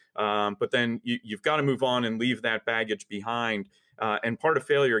yourself. But then you've got to move on and leave that baggage behind. And part of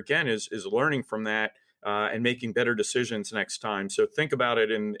failure, again, is learning from that and making better decisions next time. So think about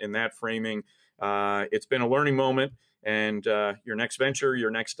it in that framing. It's been a learning moment, and your next venture,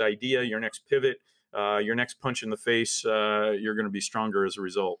 your next idea, your next pivot, your next punch in the face, you're going to be stronger as a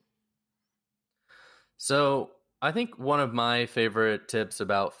result. So I think one of my favorite tips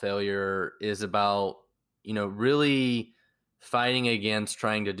about failure is about, really fighting against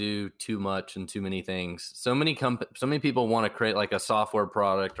trying to do too much and too many things. So many people want to create like a software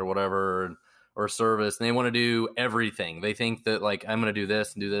product or whatever, or service, and they want to do everything. They think that like, I'm going to do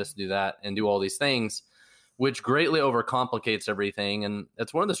this and do this, do that, and do all these things, which greatly overcomplicates everything. And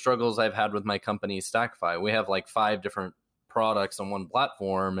it's one of the struggles I've had with my company, Stackify. We have like 5 different products on one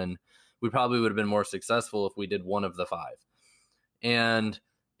platform, and we probably would have been more successful if we did one of the 5. And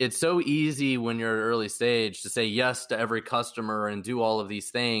it's so easy when you're at early stage to say yes to every customer and do all of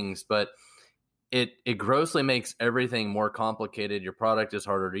these things, but it grossly makes everything more complicated. Your product is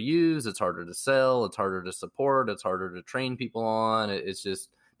harder to use. It's harder to sell. It's harder to support. It's harder to train people on. It's just,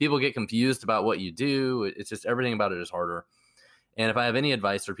 people get confused about what you do. It's just, everything about it is harder. And if I have any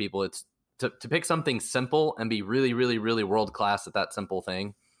advice for people, it's to pick something simple and be really, really, really world-class at that simple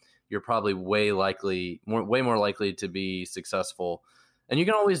thing. You're probably way more likely to be successful. And you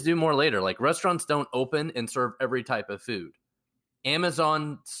can always do more later. Like, restaurants don't open and serve every type of food.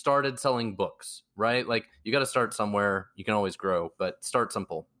 Amazon started selling books, right? Like, you got to start somewhere. You can always grow, but start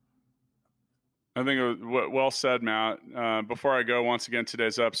simple. I think it was well said, Matt. Before I go, once again,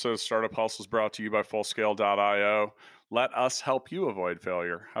 today's episode of Startup Hustle is brought to you by Fullscale.io. Let us help you avoid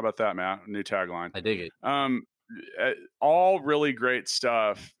failure. How about that, Matt? New tagline. I dig it. All really great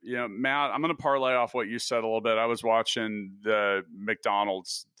stuff. Matt, I'm going to parlay off what you said a little bit. I was watching the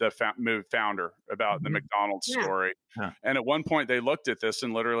McDonald's, founder about the McDonald's story. Yeah. And at one point they looked at this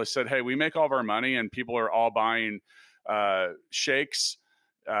and literally said, hey, we make all of our money and people are all buying shakes,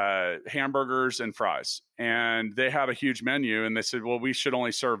 hamburgers and fries. And they have a huge menu and they said, well, we should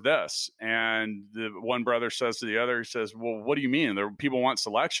only serve this. And the one brother says to the other, he says, well, what do you mean? People want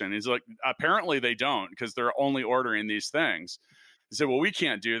selection. He's like, apparently they don't, because they're only ordering these things. He said, well, we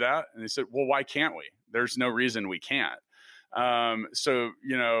can't do that. And they said, well, why can't we? There's no reason we can't. So,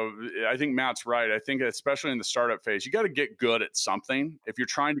 I think Matt's right. I think especially in the startup phase, you got to get good at something. If you're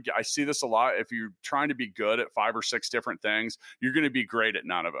trying to I see this a lot. If you're trying to be good at 5 or 6 different things, you're going to be great at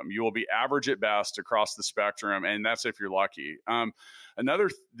none of them. You will be average at best across the spectrum. And that's if you're lucky. And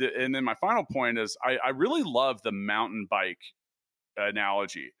then my final point is I really love the mountain bike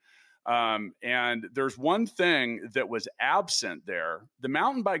analogy. And there's one thing that was absent there. The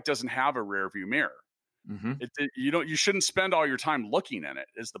mountain bike doesn't have a rear view mirror. Mm-hmm. You shouldn't spend all your time looking in it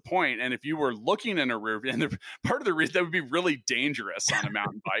is the point. And if you were looking in a rear view, and part of the reason that would be really dangerous on a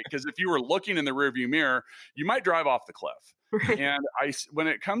mountain bike, because if you were looking in the rear view mirror, you might drive off the cliff. Right. And when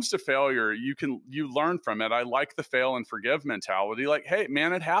it comes to failure, you learn from it. I like the fail and forgive mentality. Like, hey,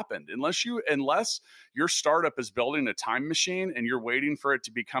 man, it happened. Unless your startup is building a time machine and you're waiting for it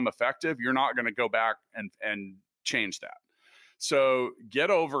to become effective, you're not going to go back and change that. So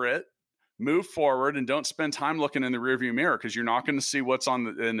get over it, move forward, and don't spend time looking in the rearview mirror, because you're not going to see what's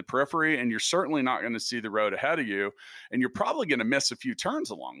in the periphery, and you're certainly not going to see the road ahead of you, and you're probably going to miss a few turns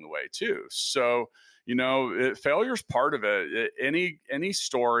along the way too. So failure is part of it. Any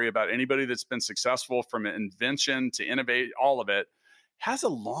story about anybody that's been successful, from invention to innovate, all of it has a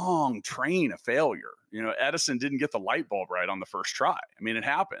long train of failure. Edison didn't get the light bulb right on the first try. I mean, it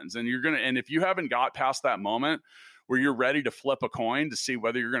happens, and and if you haven't got past that moment where you're ready to flip a coin to see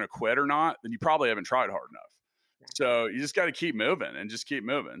whether you're going to quit or not, then you probably haven't tried hard enough. So you just got to keep moving and just keep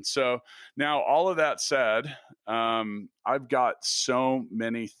moving. So now, all of that said, I've got so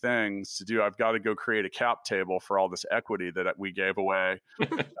many things to do. I've got to go create a cap table for all this equity that we gave away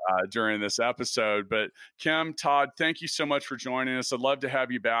during this episode. But Kim, Todd, thank you so much for joining us. I'd love to have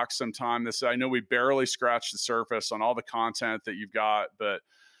you back sometime. I know we barely scratched the surface on all the content that you've got, but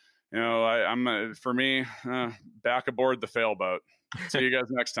I'm for me, back aboard the fail boat. See you guys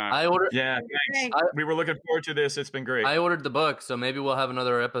next time. Thanks. We were looking forward to this. It's been great. I ordered the book, so maybe we'll have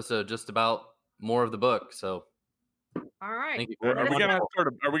another episode just about more of the book. So, all right. Thank you. Are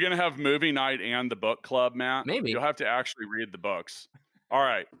we going to have movie night and the book club, Matt? Maybe. You'll have to actually read the books. All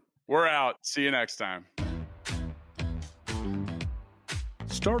right. We're out. See you next time.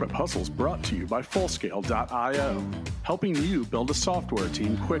 Startup Hustles brought to you by Fullscale.io, helping you build a software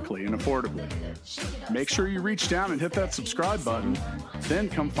team quickly and affordably. Make sure you reach down and hit that subscribe button, then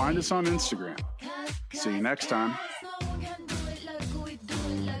come find us on Instagram. See you next time.